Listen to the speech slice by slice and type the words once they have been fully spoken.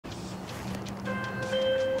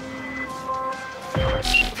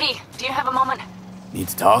V, do you have a moment? Need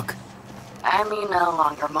to talk? I mean a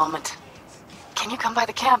longer moment. Can you come by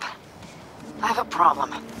the camp? I have a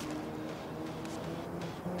problem.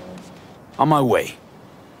 On my way.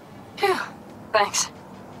 Phew, thanks.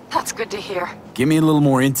 That's good to hear. Give me a little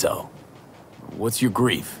more intel. What's your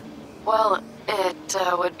grief? Well, it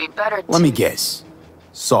would be better to... Let me guess.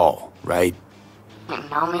 Saul, right? You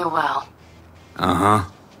know me well. Uh-huh.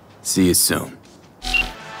 See you soon.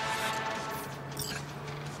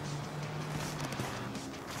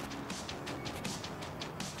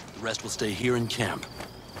 The rest will stay here in camp.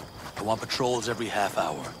 I want patrols every half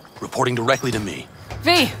hour, reporting directly to me.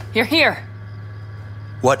 V, you're here.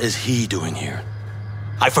 What is he doing here?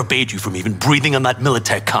 I forbade you from even breathing on that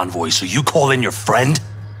Militech convoy, so you call in your friend?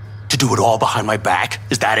 To do it all behind my back?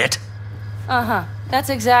 Is that it? Uh-huh.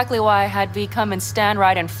 That's exactly why I had V come and stand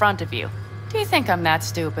right in front of you. Do you think I'm that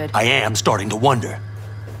stupid? I am starting to wonder.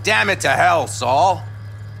 Damn it to hell, Saul.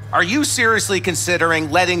 Are you seriously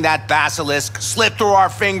considering letting that basilisk slip through our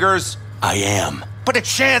fingers? I am. But a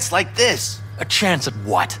chance like this? A chance at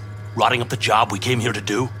what? Rotting up the job we came here to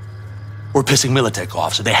do? We're pissing Militech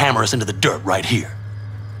off so they hammer us into the dirt right here.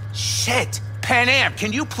 Shit! Pan Am,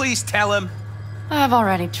 can you please tell him? I've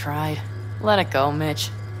already tried. Let it go, Mitch.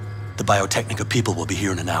 The Biotechnica people will be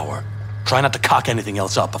here in an hour. Try not to cock anything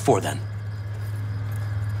else up before then.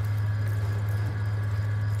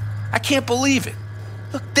 I can't believe it.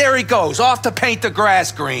 Look, there he goes, off to paint the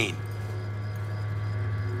grass green.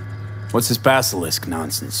 What's this basilisk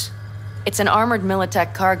nonsense? It's an armored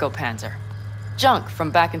Militech cargo panzer. Junk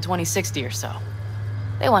from back in 2060 or so.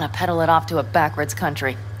 They want to peddle it off to a backwards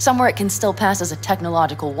country, somewhere it can still pass as a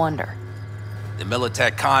technological wonder. The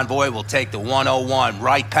Militech convoy will take the 101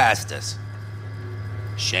 right past us.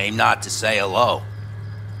 Shame not to say hello.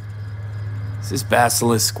 Is this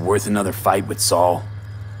basilisk worth another fight with Saul?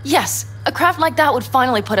 Yes, a craft like that would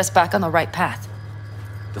finally put us back on the right path.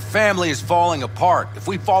 The family is falling apart. If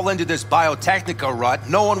we fall into this Biotechnica rut,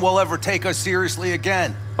 no one will ever take us seriously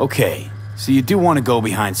again. Okay, so you do want to go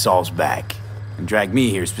behind Saul's back, and drag me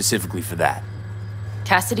here specifically for that.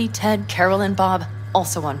 Cassidy, Ted, Carol, and Bob,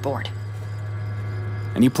 also on board.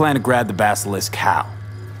 And you plan to grab the basilisk how?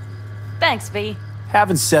 Thanks, V.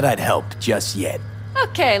 Haven't said I'd help just yet.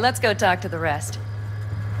 Okay, let's go talk to the rest.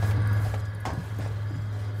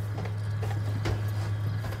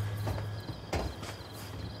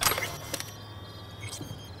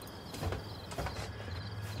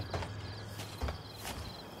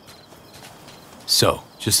 So,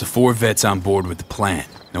 just the 4 vets on board with the plan.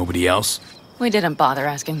 Nobody else? We didn't bother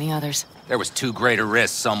asking the others. There was too great a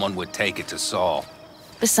risk someone would take it to Saul.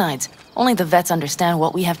 Besides, only the vets understand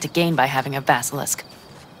what we have to gain by having a basilisk.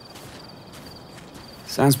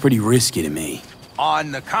 Sounds pretty risky to me.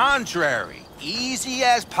 On the contrary, easy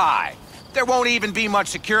as pie. There won't even be much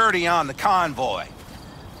security on the convoy.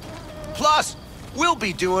 Plus, we'll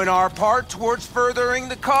be doing our part towards furthering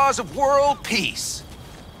the cause of world peace.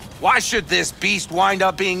 Why should this beast wind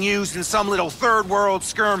up being used in some little third world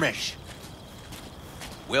skirmish?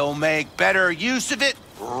 We'll make better use of it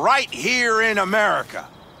right here in America.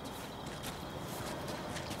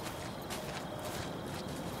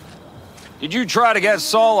 Did you try to get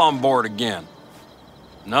Saul on board again?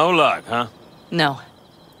 No luck, huh? No.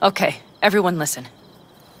 Okay, everyone listen.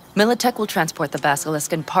 Militech will transport the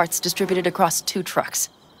basilisk in parts distributed across 2 trucks.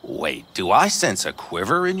 Wait, do I sense a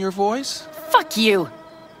quiver in your voice? Fuck you!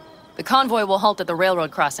 The convoy will halt at the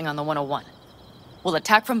railroad crossing on the 101. We'll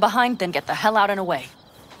attack from behind, then get the hell out and away.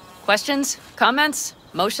 Questions? Comments?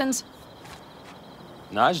 Motions?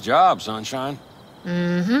 Nice job, Sunshine.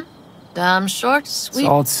 Mm-hmm. Damn short, sweet. It's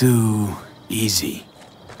all too easy.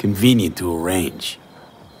 Convenient to arrange.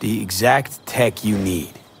 The exact tech you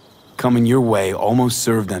need. Coming your way, almost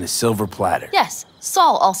served on a silver platter. Yes,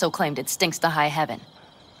 Saul also claimed it stinks to high heaven.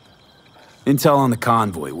 Intel on the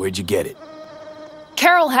convoy, where'd you get it?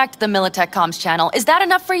 Carol hacked the Militech comms channel. Is that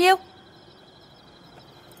enough for you?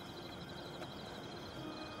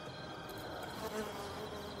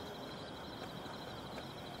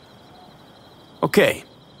 Okay,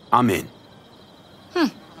 I'm in.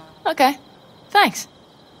 Okay. Thanks.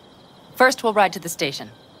 First, we'll ride to the station.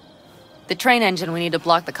 The train engine we need to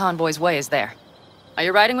block the convoy's way is there. Are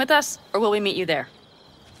you riding with us, or will we meet you there?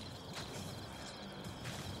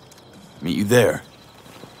 Meet you there.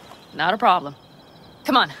 Not a problem.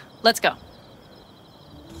 Come on, let's go.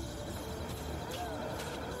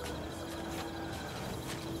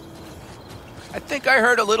 I think I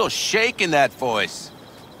heard a little shake in that voice.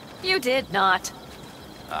 You did not.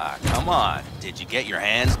 Ah, come on. Did you get your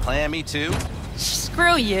hands clammy too?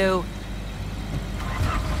 Screw you.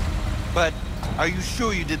 But are you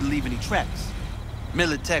sure you didn't leave any tracks?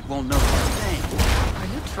 Militech won't know a thing.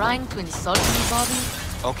 Are you trying to insult me, Bobby?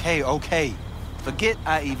 Okay, okay. Forget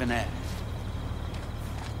I even asked.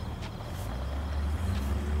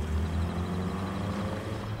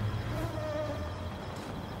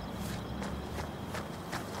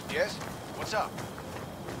 Yes? What's up?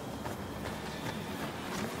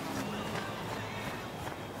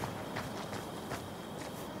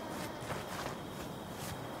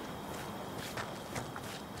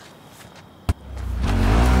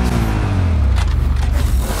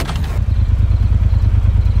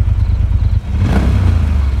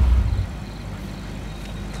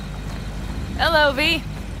 Hello, V.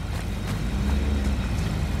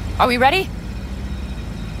 Are we ready?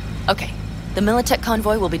 Okay. The Militech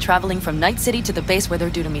convoy will be traveling from Night City to the base where they're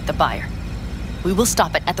due to meet the buyer. We will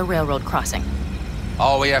stop it at the railroad crossing.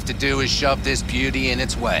 All we have to do is shove this beauty in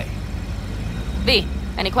its way. V,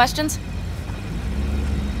 any questions?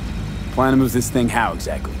 Plan to move this thing how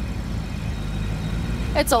exactly?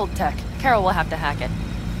 It's old tech. Carol will have to hack it.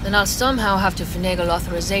 Then I'll somehow have to finagle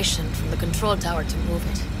authorization from the control tower to move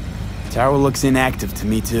it. Tower looks inactive to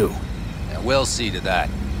me too. Yeah, we'll see to that.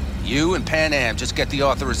 You and Pan Am just get the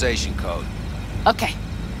authorization code. Okay,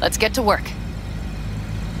 let's get to work.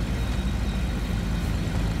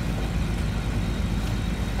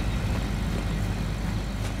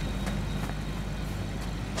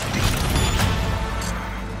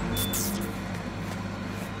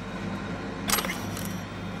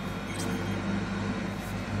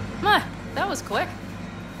 That was quick.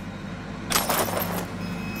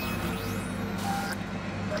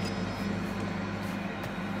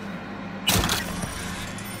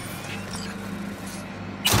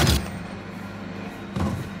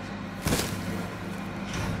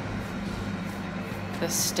 The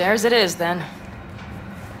stairs it is, then.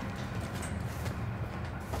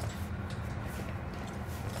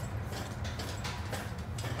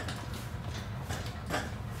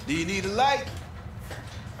 Do you need a light?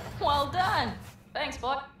 Well done. Thanks,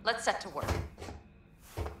 boy. Let's set to work.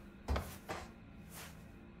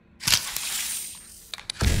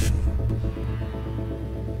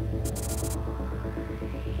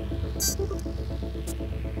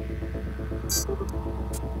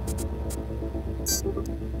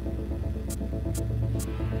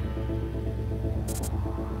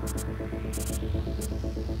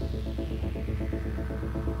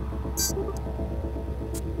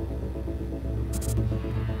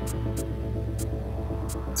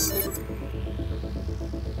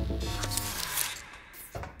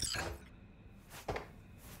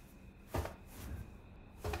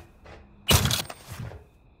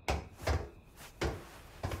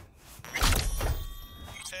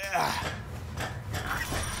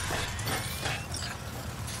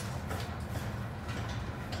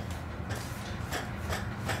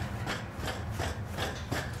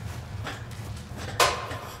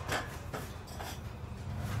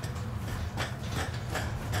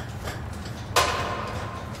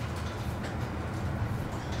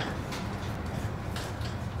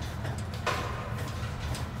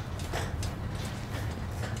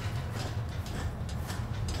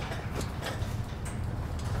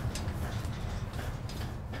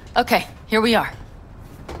 Okay, here we are.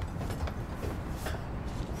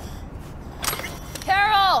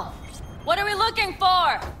 Carol! What are we looking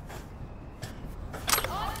for?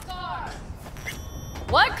 Cards!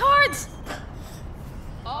 What cards?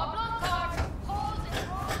 Oblong cards! Holes in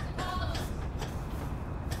drawers and columns!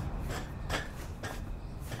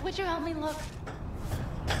 Would you help me look?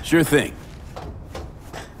 Sure thing.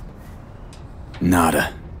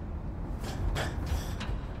 Nada.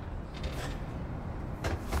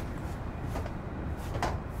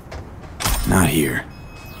 Not here.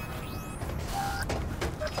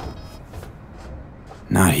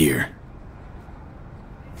 Not here.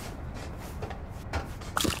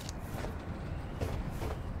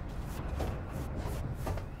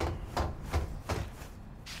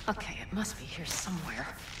 Okay, it must be here somewhere.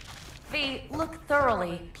 V, look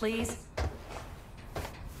thoroughly, please.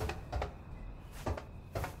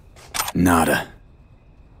 Nada.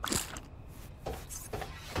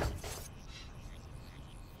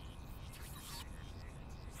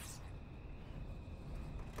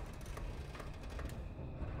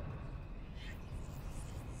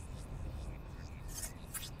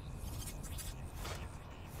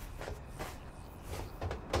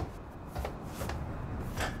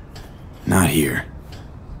 Not here.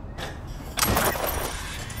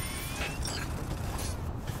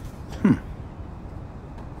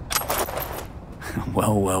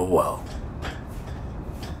 Well, well, well.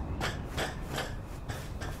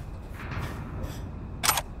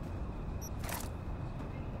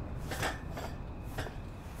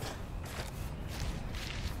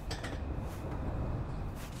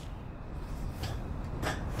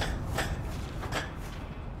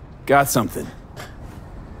 Got something.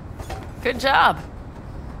 Good job.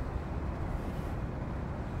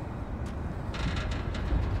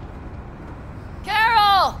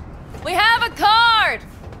 Carol! We have a card!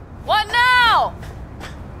 What now?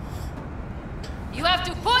 You have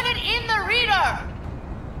to put it in the reader!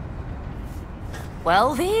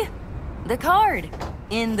 Well, V? The card.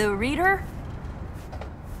 In the reader?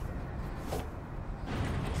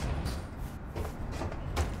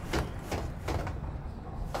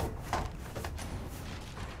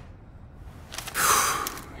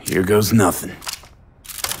 Here goes nothing.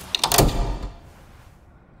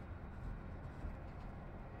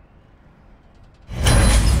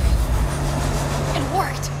 It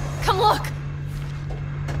worked! Come look!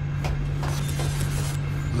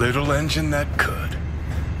 Little engine that could.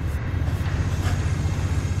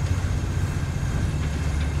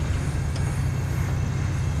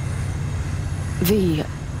 V,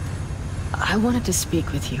 I wanted to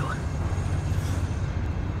speak with you.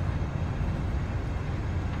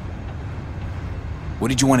 What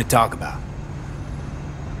did you want to talk about?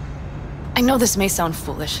 I know this may sound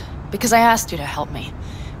foolish, because I asked you to help me.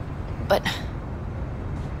 But...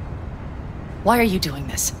 why are you doing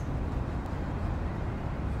this?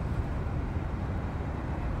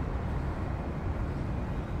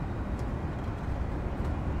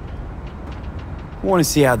 I want to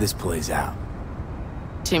see how this plays out.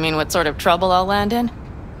 Do you mean what sort of trouble I'll land in?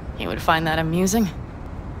 You would find that amusing?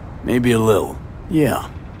 Maybe a little, yeah.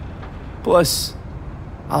 Plus,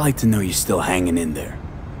 I like to know you're still hanging in there.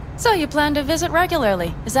 So you plan to visit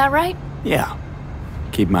regularly, is that right? Yeah.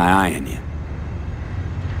 Keep my eye on you.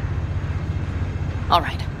 All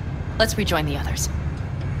right. Let's rejoin the others.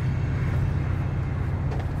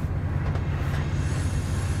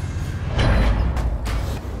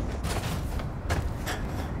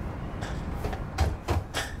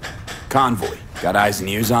 Convoy. Got eyes and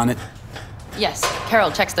ears on it? Yes, Carol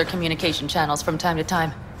checks their communication channels from time to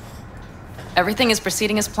time. Everything is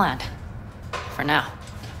proceeding as planned. For now.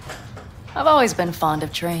 I've always been fond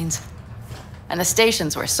of trains. And the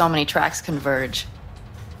stations where so many tracks converge.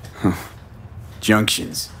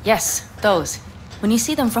 Junctions. Yes, those. When you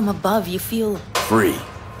see them from above, you feel... Free.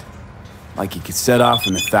 Like you could set off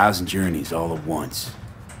on 1,000 journeys all at once.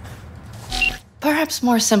 perhaps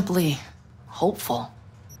more simply, hopeful.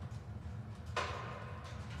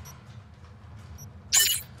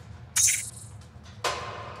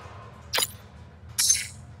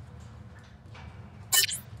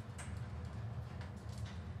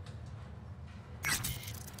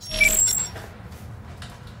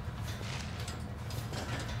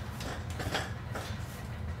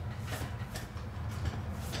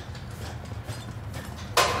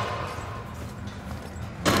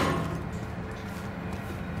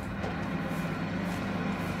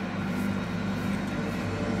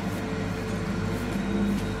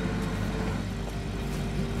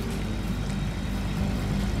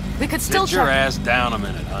 We could still Sit your try. ass down a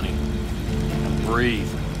minute, honey. And breathe.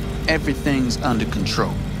 Everything's under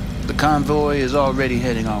control. The convoy is already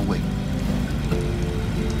heading our way.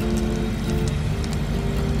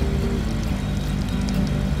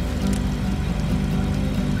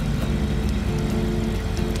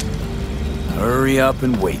 Hurry up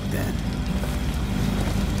and wait then.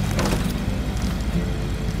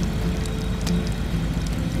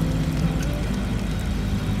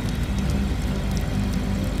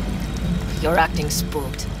 You're acting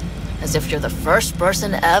spooked. As if you're the first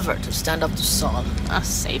person ever to stand up to Saul. Oh,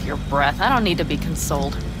 save your breath. I don't need to be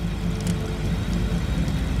consoled.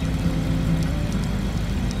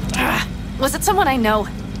 Was it someone I know?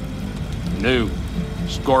 New.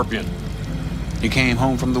 Scorpion. You came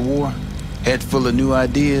home from the war, head full of new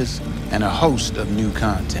ideas, and a host of new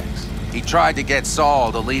contacts. He tried to get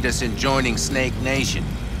Saul to lead us in joining Snake Nation.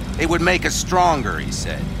 It would make us stronger, he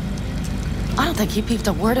said. I don't think he peeped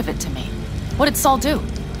a word of it to me. What did Saul do?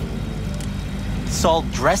 Saul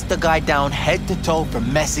dressed the guy down head to toe for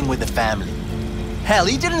messing with the family. Hell,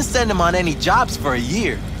 he didn't send him on any jobs for a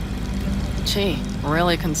year. Gee,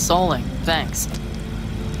 really consoling. Thanks.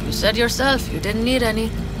 You said yourself you didn't need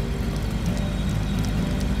any.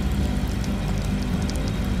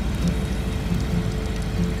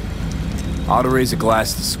 Ought to raise a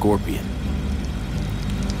glass to Scorpion.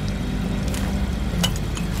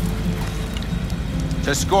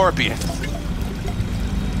 To Scorpion.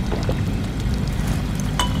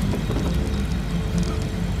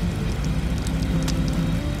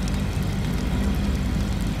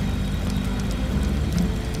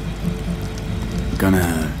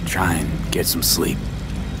 Gonna try and get some sleep.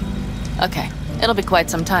 Okay, it'll be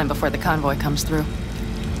quite some time before the convoy comes through.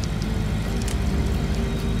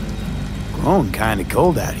 Growing kinda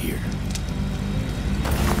cold out here.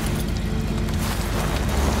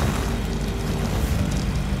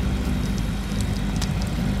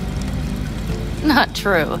 Not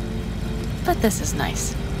true. But this is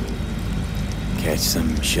nice. Catch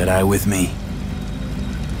some shut-eye with me?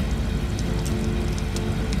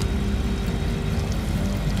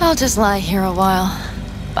 I'll just lie here a while,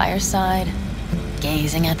 by your side,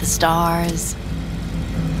 gazing at the stars.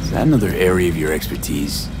 Is that another area of your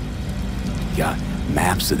expertise? You got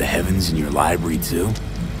maps of the heavens in your library, too?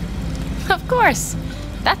 Of course.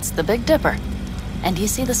 That's the Big Dipper. And do you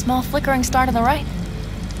see the small flickering star to the right?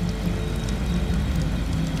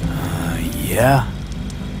 Yeah.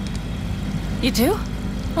 You do?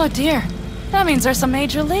 Oh dear. That means there's some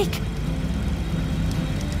major leak.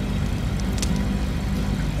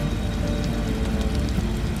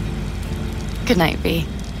 Good night, V.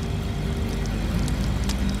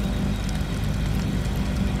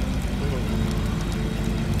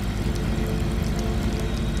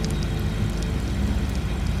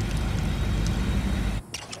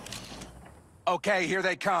 Okay, here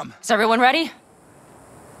they come. Is everyone ready?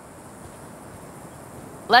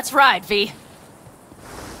 Let's ride, V.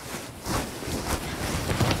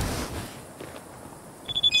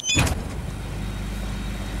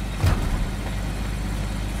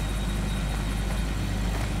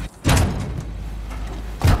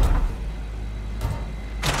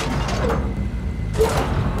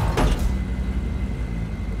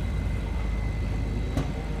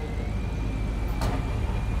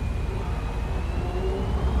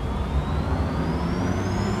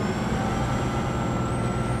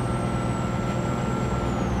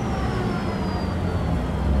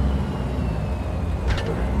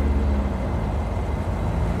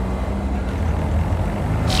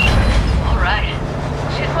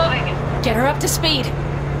 Get her up to speed. They're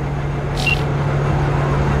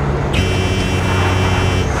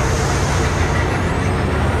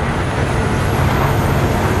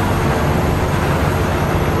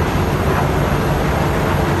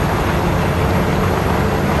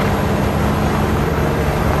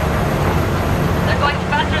going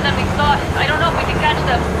faster than we thought. I don't know if we can catch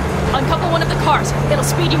them. Uncouple one of the cars. It'll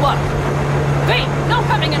speed you up. V, no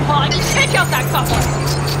coming and hauling. Take out that coupler.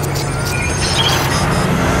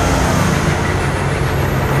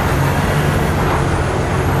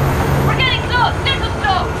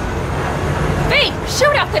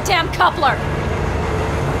 Shoot out the damn coupler!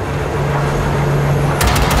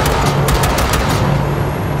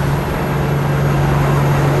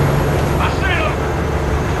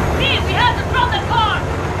 Steve, we have to drop the car!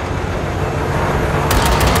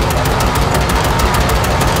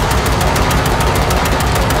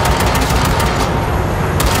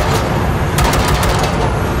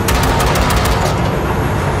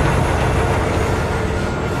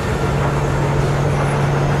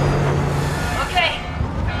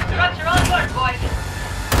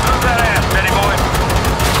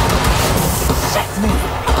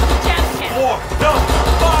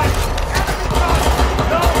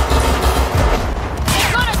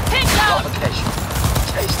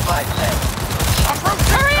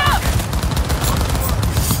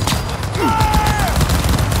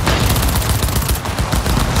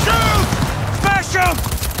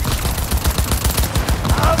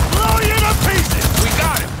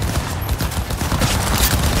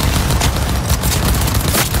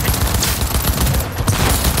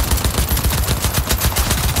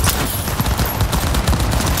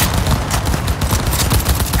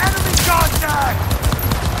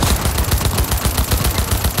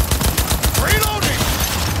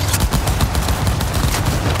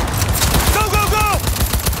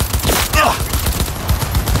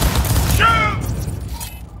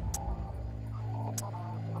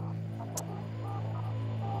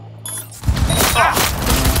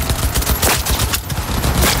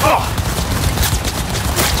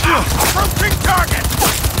 Approaching target!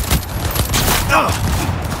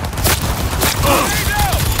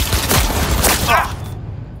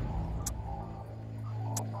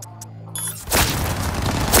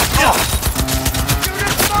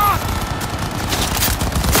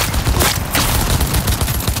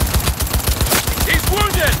 He's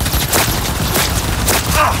wounded!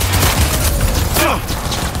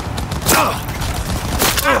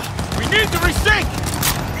 We need to resync!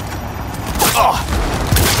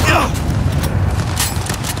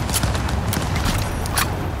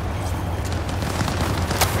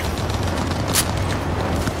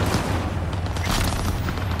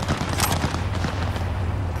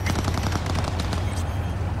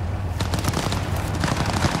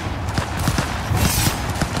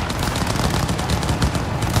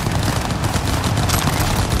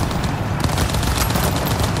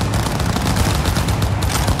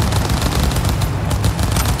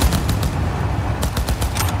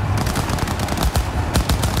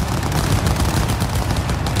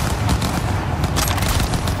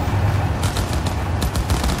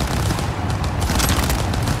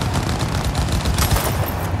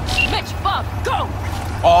 Go!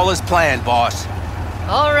 All is planned, boss.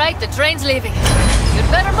 All right, the train's leaving. You'd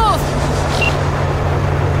better move.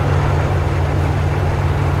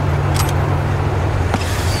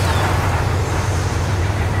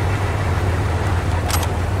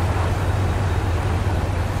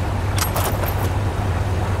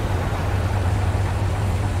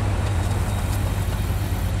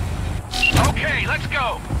 Okay, let's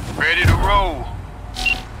go. Ready to roll.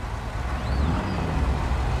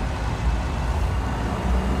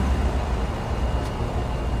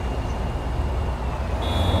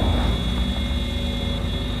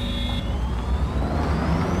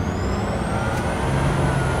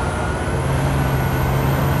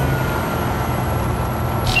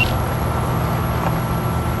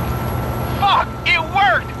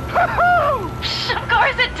 Of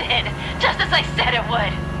course it did, just as I said it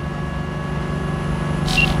would.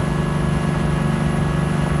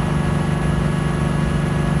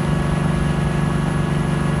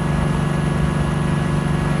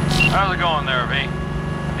 How's it going there, V?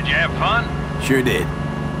 Did you have fun? Sure did.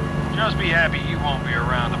 Just be happy you won't be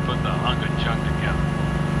around to put the hunk of junk together.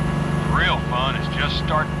 The real fun is just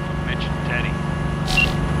starting for Mitch and Teddy.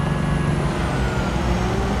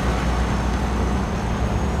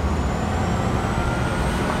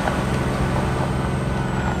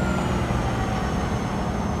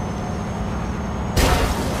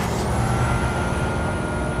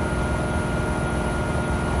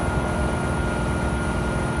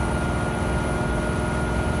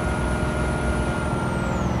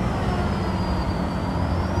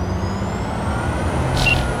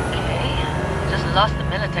 Lost the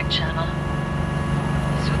Militech channel.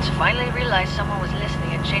 Suits finally realized someone was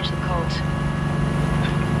listening and changed the codes.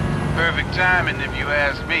 Perfect timing if you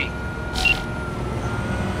ask me.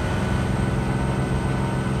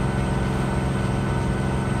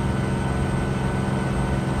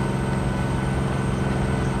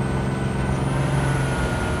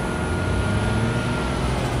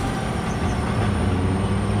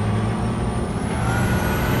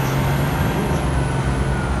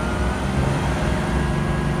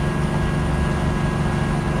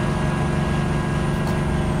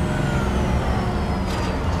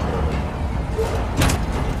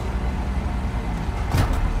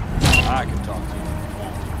 I can talk to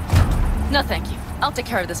you. No, thank you. I'll take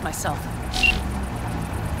care of this myself.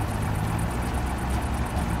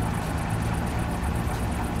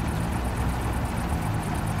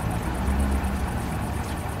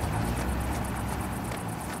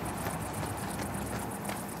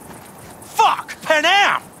 Fuck! Pan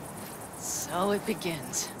Am! So it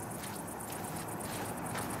begins.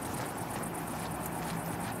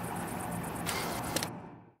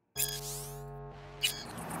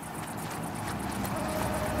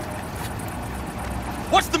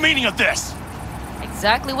 What's the meaning of this?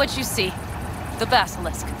 Exactly what you see. The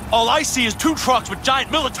Basilisk. All I see is 2 trucks with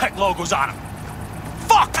giant Militech logos on them.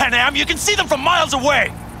 Fuck, Pan Am! You can see them from miles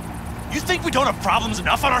away! You think we don't have problems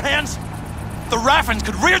enough on our hands? The Raffens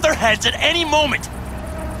could rear their heads at any moment.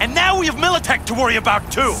 And now we have Militech to worry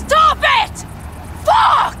about, too! Stop it!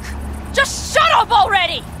 Fuck! Just shut up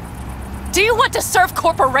already! Do you want to serve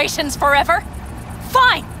corporations forever?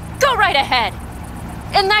 Fine, go right ahead.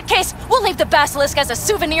 In that case, we'll leave the Basilisk as a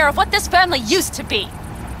souvenir of what this family used to be.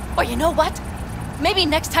 Or you know what? Maybe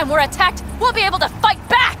next time we're attacked, we'll be able to fight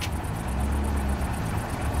back!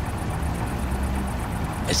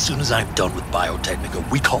 As soon as I'm done with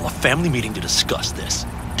Biotechnica, we call a family meeting to discuss this.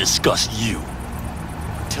 Discuss you.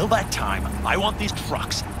 Till that time, I want these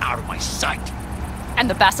trucks out of my sight. And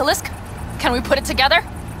the Basilisk? Can we put it together?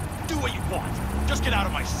 Do what you want. Just get out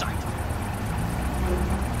of my sight.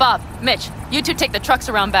 Bob, Mitch, you two take the trucks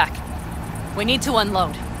around back. We need to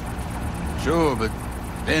unload. Sure, but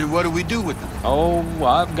then what do we do with them? Oh,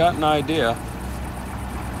 I've got an idea.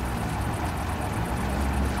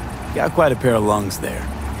 Got quite a pair of lungs there.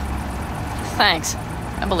 Thanks.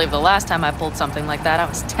 I believe the last time I pulled something like that, I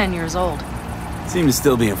was 10 years old. Seem to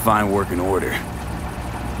still be in fine working order.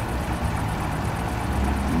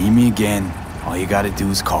 Need me again, all you gotta do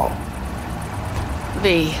is call.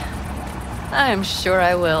 V. I'm sure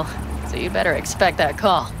I will. So you better expect that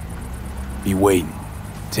call. Be waiting.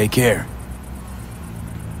 Take care.